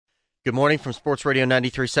Good morning from Sports Radio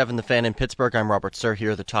 93.7 The Fan in Pittsburgh. I'm Robert Sir.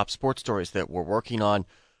 Here are the top sports stories that we're working on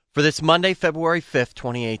for this Monday, February 5th,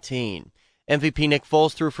 2018. MVP Nick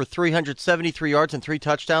Foles threw for 373 yards and 3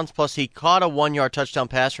 touchdowns, plus he caught a 1-yard touchdown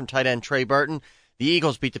pass from tight end Trey Burton. The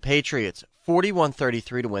Eagles beat the Patriots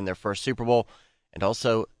 41-33 to win their first Super Bowl and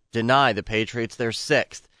also deny the Patriots their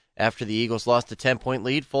sixth. After the Eagles lost a 10-point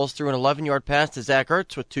lead, Foles threw an 11-yard pass to Zach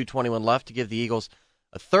Ertz with 2:21 left to give the Eagles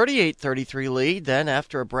a 38-33 lead. Then,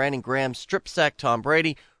 after a Brandon Graham strip sack Tom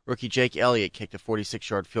Brady, rookie Jake Elliott kicked a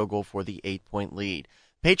 46-yard field goal for the 8-point lead.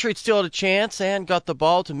 Patriots still had a chance and got the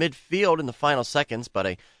ball to midfield in the final seconds, but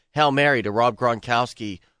a Hail Mary to Rob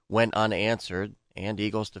Gronkowski went unanswered, and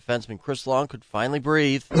Eagles defenseman Chris Long could finally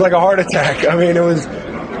breathe. It was like a heart attack. I mean, it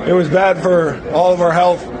was bad for all of our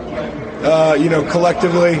health,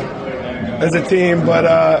 collectively as a team, but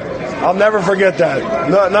I'll never forget that.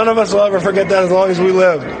 None of us will ever forget that as long as we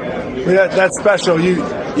live. I mean, that's special.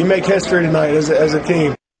 You make history tonight as a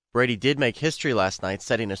team. Brady did make history last night,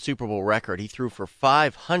 setting a Super Bowl record. He threw for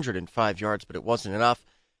 505 yards, but it wasn't enough.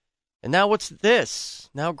 And now what's this?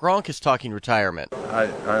 Now Gronk is talking retirement. I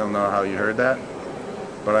don't know how you heard that,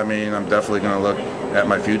 but I mean, I'm definitely going to look at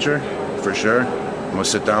my future for sure. I'm going to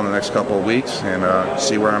sit down the next couple of weeks and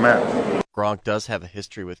see where I'm at. Gronk does have a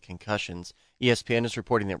history with concussions. ESPN is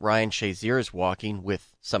reporting that Ryan Shazier is walking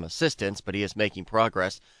with some assistance, but he is making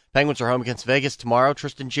progress. Penguins are home against Vegas tomorrow.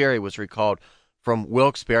 Tristan Jarry was recalled from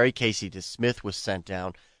Wilkes-Barre. Casey DeSmith was sent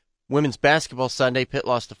down. Women's basketball Sunday, Pitt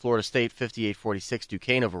lost to Florida State 58-46.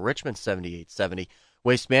 Duquesne over Richmond 78-70.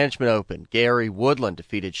 Waste Management Open, Gary Woodland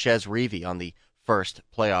defeated Chez Reavie on the first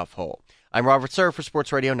playoff hole. I'm Robert Sir for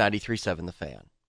Sports Radio 93.7 The Fan.